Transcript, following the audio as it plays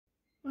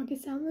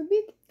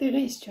მოგესალმებით,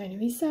 დღეს ჩვენ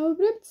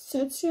ვისაუბრებთ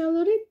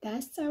სოციალური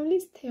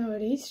დასწავლის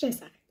თეორიის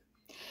შესახებ.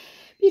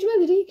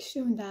 პირველ რიგში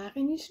უნდა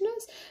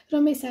აღინიშნოს,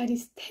 რომ ეს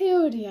არის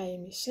თეორია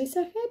იმის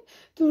შესახებ,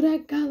 თუ რა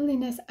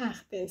გავლენას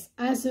ახდენს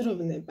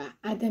აზროვნება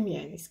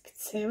ადამიანის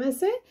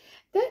ქცევაზე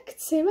და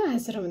ქცევა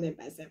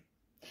აზროვნებაზე.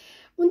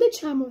 უნდა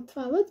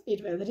ჩამოვთვალოთ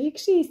პირველ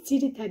რიგში ის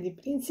ძირითადი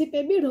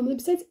პრინციპები,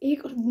 რომლებსაც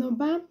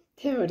ეყრდნობა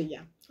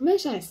თეორია.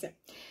 მას ასე,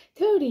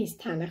 თეორიის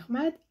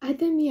თანახმად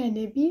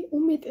ადამიანები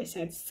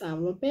უმეტესად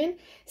სწავლობენ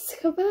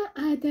სხვა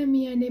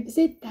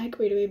ადამიანებზე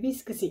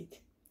დაკვირვების გზით.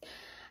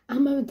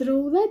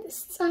 ამავდროულად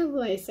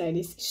სწავლა ეს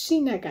არის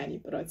შინაგანი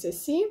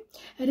პროცესი,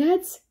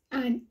 რაც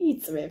ან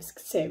იწვევს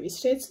ქცევის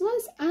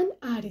შეცვლას, ან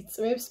არ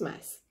იწვევს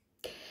მას.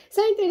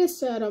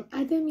 საინტერესოა, რომ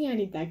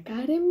ადამიანი და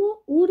გარემო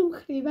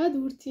ორმხრივად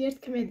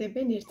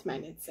ურთიერთქმედებენ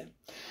ერთმანეთზე.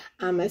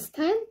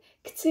 ამასთან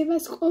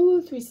ქცევას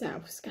ყოველთვის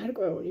აქვს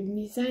გარკვეული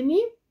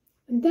მიზანი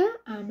და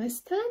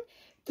ამასთან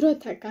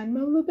დროთა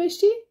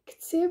განმავლობაში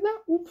ქცევა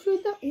უფრო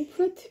და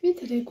უფრო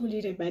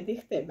თვითრეგულირებადი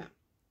ხდება.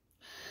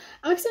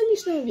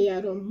 აღსანიშნავია,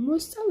 რომ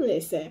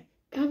მოსწავლეზე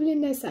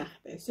გავლენას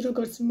ახდენს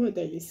როგორც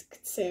მოდელის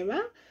ქცევა,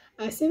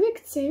 ასევე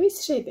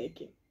ქცევის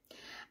შედეგი.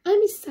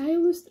 ამის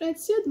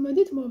საილუსტრაციოდ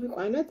მოდით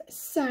მოვიყვანოთ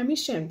სამი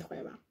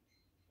შემთხვევა.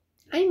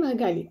 აი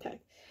მაგალითად,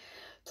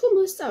 თუ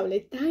მოსწავლე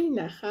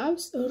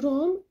დაინახავს,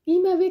 რომ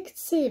იმავე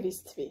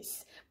ქცევისთვის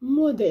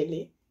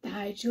მოდელი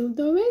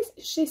დააჯილდოვეს,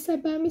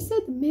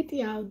 შესაბამისად მეტი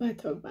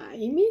ალბათობაა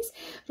იმის,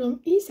 რომ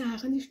ის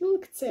აღნიშნულ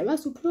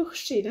ქცევას უფრო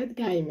ხშირად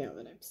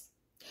გაიმეორებს.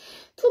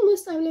 თუ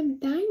მოსწავლემ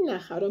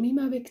დაინახა, რომ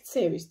იმავე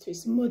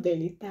ქცევისთვის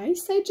მოდელი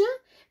დაისაჯა,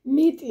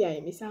 მეტია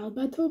იმის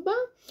ალბათობა,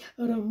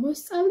 რომ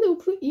მოსწავლე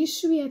უფრო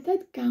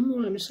იშვიათად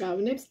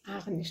გამოამჟღავნებს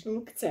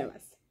აღნიშნულ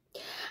ქცევას.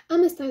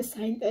 ამასთან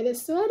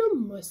საინტერესოა, რომ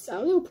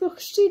მოსწავლე უფრო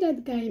ხშირად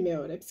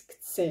გაიმეორებს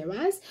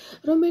ქცევას,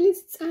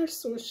 რომელიც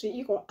წარსულში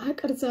იყო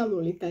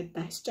აკრძალული და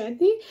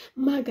დასჭადი,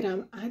 მაგრამ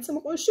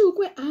აწმყოში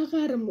უკვე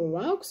აღარ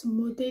მოაქვს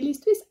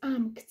მოდელისთვის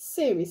ამ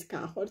ქცევის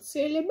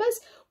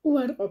განხორციელებას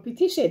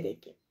უარყოფითი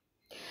შედეგი.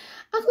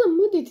 ახლა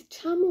მოდით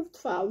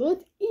ჩამოვთვალოთ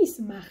ის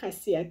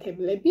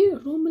მახასიათებლები,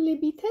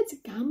 რომლებითაც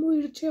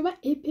გამოირჩევა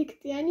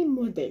ეფექტიანი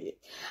მოდელი.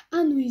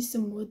 ანუ ის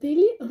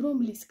მოდელი,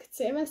 რომლის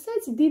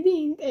ქცევასაც დიდი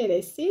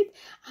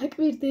ინტერესით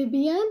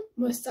აკვირდებიან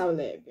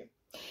მოსწავლეები.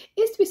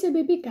 ეს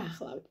თვისებები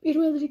გახლავთ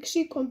პირველ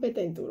რიგში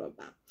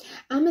კომპეტენტურობა,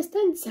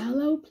 ამასთან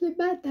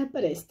ძალაუფლება და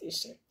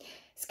პრესტიჟი.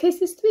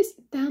 სქესისთვის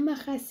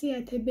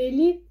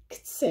დამახასიათებელი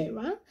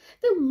ქცევა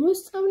და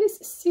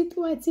მოსწავლის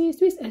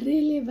სიტუაციისთვის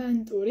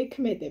რელევანტური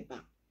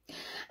ქმედება.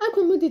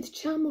 აქვე მოდით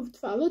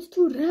ჩამოვთვალოთ,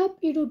 თუ რა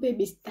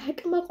პირობების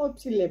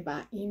დაკმაყოფილება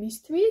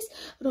იმისთვის,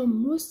 რომ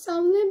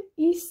მოსწავლემ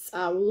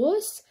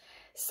ისწავლოს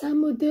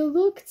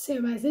სამოდელო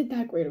ქცევაზე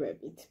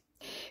დაკვირვებით.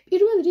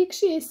 პირველ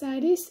რიგში ეს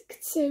არის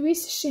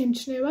ქცევის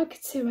შემჩნევა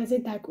ქცევაზე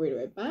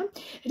დაკვირვება,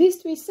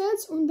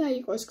 რისთვისაც უნდა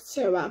იყოს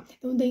ქცევა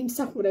და უნდა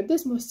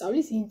იმსახურებდეს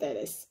მოსწავლის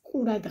ინტერესს,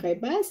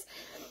 ყურადღებას.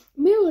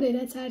 მეორე,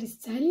 რაც არის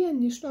ძალიან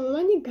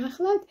მნიშვნელოვანი,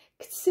 გახლავთ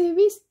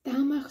ქცევის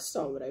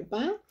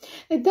დამახსოვრება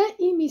და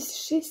იმის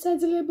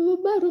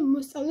შესაძლებლობა, რომ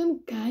მოსწავლემ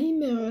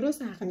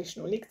გაიმეოროს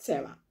აღნიშნული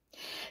ქცევა.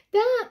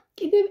 და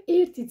კიდევ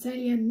ერთი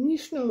ძალიან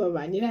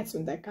მნიშვნელოვანი, რაც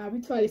უნდა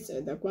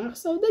გავითვალისწინოთ და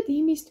გვახსოვდეთ,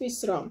 იმისთვის,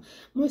 რომ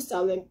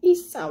მოსწავლემ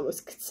ისწავლოს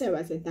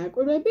ქცევაზე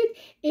დაკვირვებით,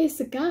 ეს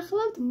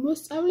გახლავთ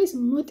მოსწავლის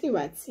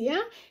мотивация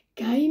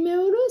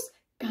გაიმეოროს,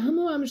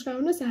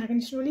 გამოამჟღავნოს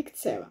აღნიშნული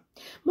ქცევა.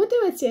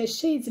 мотивация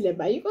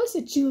შეიძლება იყოს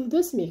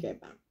ჯილდოს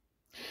მიღება.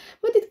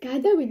 მოდით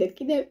გადავიდეთ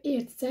კიდევ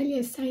ერთ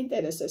ძალიან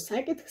საინტერესო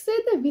საკითხზე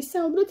და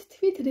ვისაუბროთ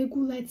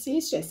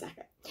თვითრეგულაციის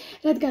შესახებ.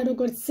 რადგან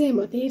როგორც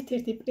ზემოთ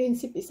ერთ-ერთი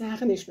პრინციპის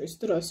აღნიშვნის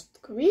დროს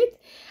ვთქვით,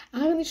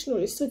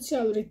 აღნიშნული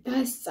სოციალური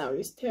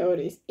დასწავლის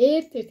თეორიის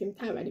ერთ-ერთი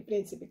მთავარი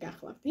პრინციპი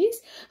გახლავთ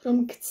ის,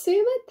 რომ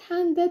ქცევა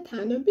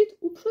თანდათანობით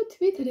უფრო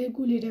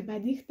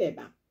თვითრეგულირებადი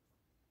ხდება.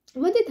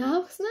 მოდით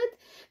ავხსნათ,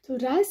 თუ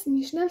რას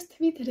ნიშნავს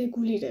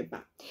თვითრეგულირება.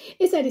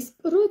 ეს არის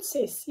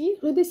პროცესი,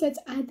 როდესაც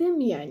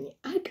ადამიანი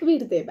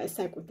აკვირდება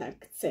საკუთარ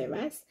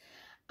ქცევას,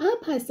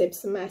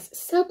 აფასებს მას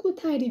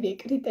საკუთარივე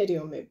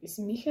კრიტერიუმების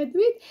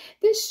მიხედვით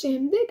და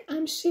შემდეგ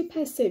ამ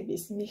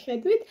შეფასების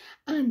მიხედვით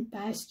ან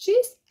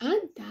დასჯის,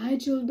 ან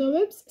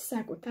დააჯილდოვებს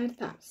საკუთარ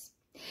თავს.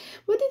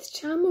 მოდით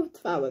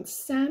ჩამოვთვალოთ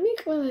სამი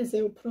ყველაზე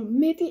უფრო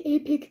მეტი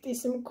ეფექტის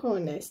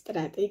მქონე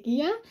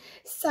სტრატეგია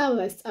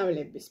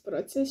სწავლების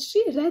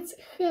პროცესში, რაც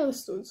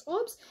ხელს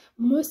უწყობს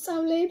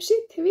მოსწავლეებში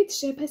თვით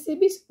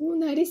შეფასების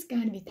უნარის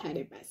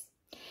განვითარებას.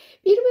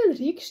 პირველ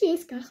რიგში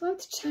ეს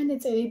გახლავთ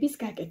ჩანაწერების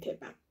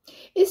გაკეთება.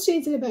 ეს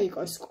შეიძლება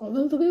იყოს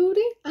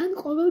ყოველდღიური ან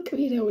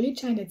ყოველკვირეული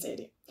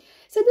ჩანაწერი,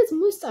 სადაც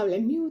მოსწავლე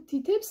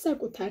მიუთითებს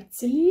საკუთარ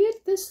ძლიერ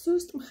და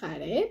სუსტ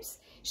მხარეებს,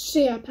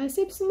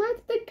 შეაფასებს მათ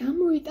და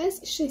გამოიტანს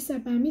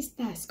შესაბამის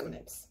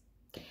დასკვნებს.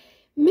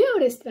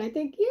 მეორე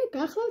სტრატეგია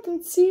გახლავთ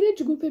მცირე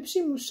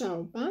ჯგუფებში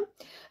მუშაობა,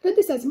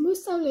 როდესაც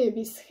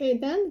მოსწავლეების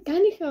ხედან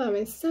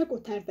განიხილავენ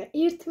საკუთარ და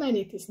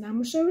ერთმანეთის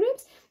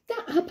ნამუშევრებს და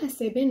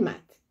აფასებენ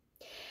მათ.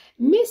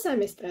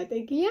 მესამე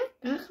სტრატეგია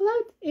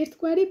გახლავთ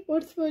ერთგვარი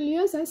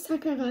პორტფოლიოს ან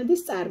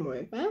საქაღალდის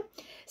წარმოება,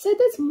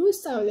 სადაც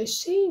მოსწავლე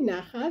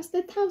შეინახავს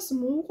და თავს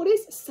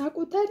მოუყრის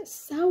საკუთარ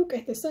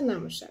საუკეთესო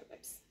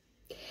ნამუშევრებს.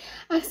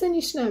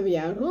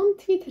 აღსანიშნავია, რომ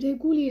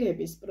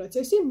თვითრეგულირების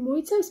პროცესი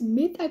მოიცავს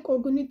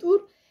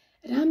მეტაკოგნიტურ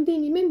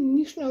რამდენიმე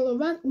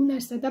მნიშვნელოვან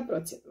უნარსა და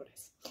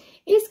პროცედურას.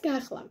 ეს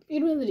გახლავთ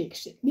პირველ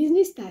რიგში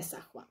მიზნის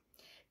დასახვა,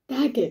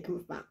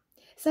 დაგეგმვა,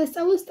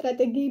 სასწავლო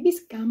სტრატეგიების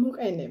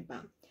გამოყენება,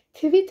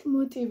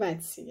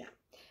 თვითმოტივაცია,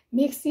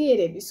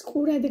 მეხსიერების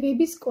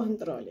ყურადღების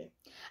კონტროლი,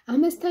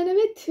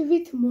 ამასთანავე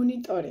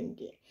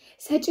თვითმონიტორინგი,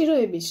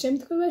 საჭიროების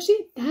შემთხვევაში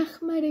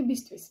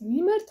დახმარებისთვის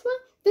მიმართვა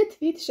და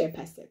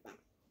თვითშეფასება.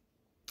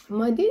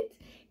 მოდით,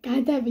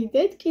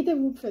 გადავიდეთ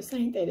კიდევ უფრო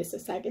საინტერესო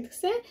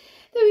საკითხზე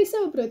და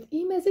ვისაუბროთ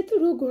იმაზე,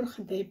 თუ როგორ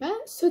ხდება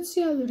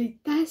სოციალური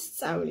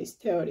დასწავლის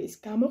თეორიის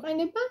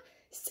გამოყენება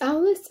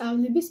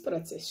სწავლების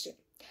პროცესში.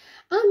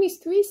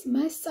 ამისთვის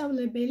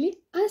მასწავლებელი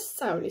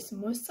ასწავლის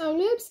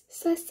მოსწავლეებს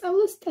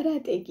სასწავლო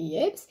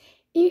სტრატეგიებს,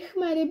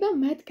 ეხმარება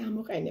მათ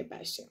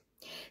გამოყენებაში.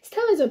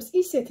 სთავაზობს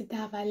ისეთ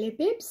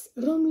დავალებებს,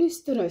 რომლის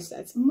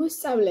დროსაც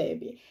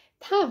მოსწავლეები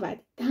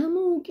თავად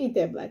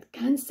დამოუკიდებლად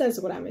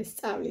განსაზღვრავენ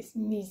სწავლის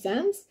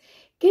მიზანს,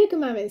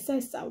 გეგმავენ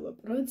სასწავლო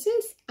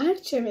პროცესს,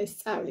 არჩევენ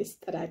სწავლის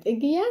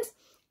სტრატეგიას,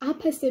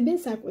 აფასებენ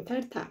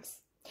საკუთარ თავს.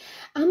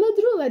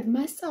 ამავდროულად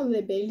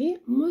მასწავლებელი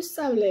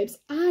მოსწავლეებს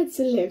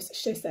აძლევს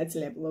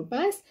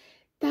შესაძლებლობას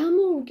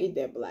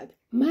დამოუკიდებლად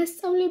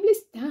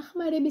მასწავლებლის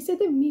დახმარებისა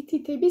და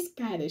მითითების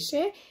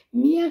გარეშე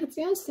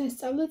მიაღწიონ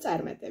სასწავლო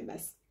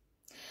წარმატებას.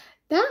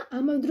 და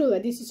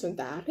ამავდროულად ისიც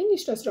უნდა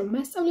აღინიშნოს, რომ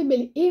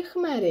მასწავლებელი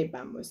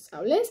ეხმარება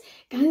მოსწავლეს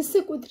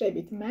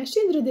განსაკუთრებით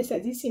მაშინ,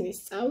 როდესაც ისინი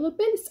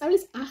სწავლობენ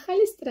სწავლის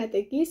ახალი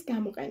სტრატეგიის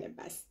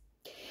გამოყენებას.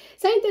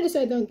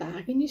 საინტერესოა უნდა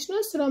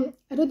აღინიშნოს, რომ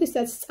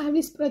როდესაც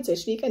სწავლის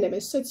პროცესში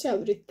იყენებენ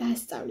სოციალური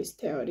დასწავლის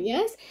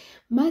თეორიას,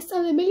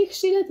 მასწავლებელი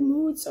ხშირად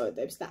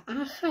მოუწოდებს და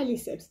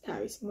ახალისებს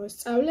თავის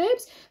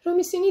მოსწავლეებს,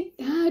 რომ ისინი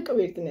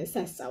დააკვირდნენ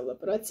სასწავლო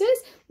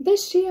პროცესს და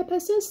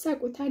შეაფასონ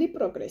საკუთარი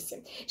პროგრესი.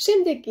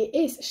 შემდეგ კი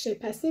ეს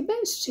შეფასება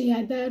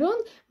შეადარონ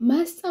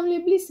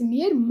მასწავლებლის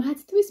მიერ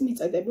მათთვის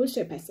მიწოდებულ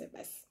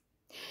შეფასებას.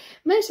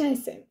 მას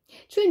ასე,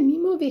 ჩვენ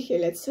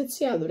მიმოვიხილეთ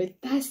სოციალური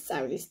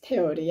დასწავლის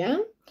თეორია,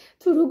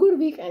 თუ როგორ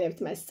ვიყენებთ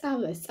მას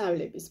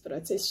სწავლების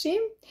პროცესში,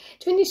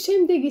 ჩვენი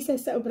შემდეგი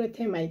სასაუბრო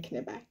თემა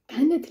იქნება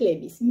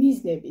განათლების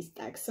მიზნების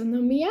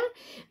ტაქსონომია,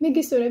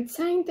 მეგესურვებთ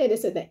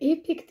საინტერესო და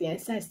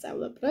ეფექტიან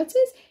სასწავლო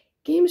პროცესს,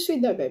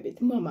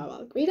 გემშვიდობებით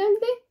მომავალ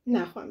კვირამდე,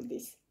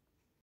 ნახვამდის.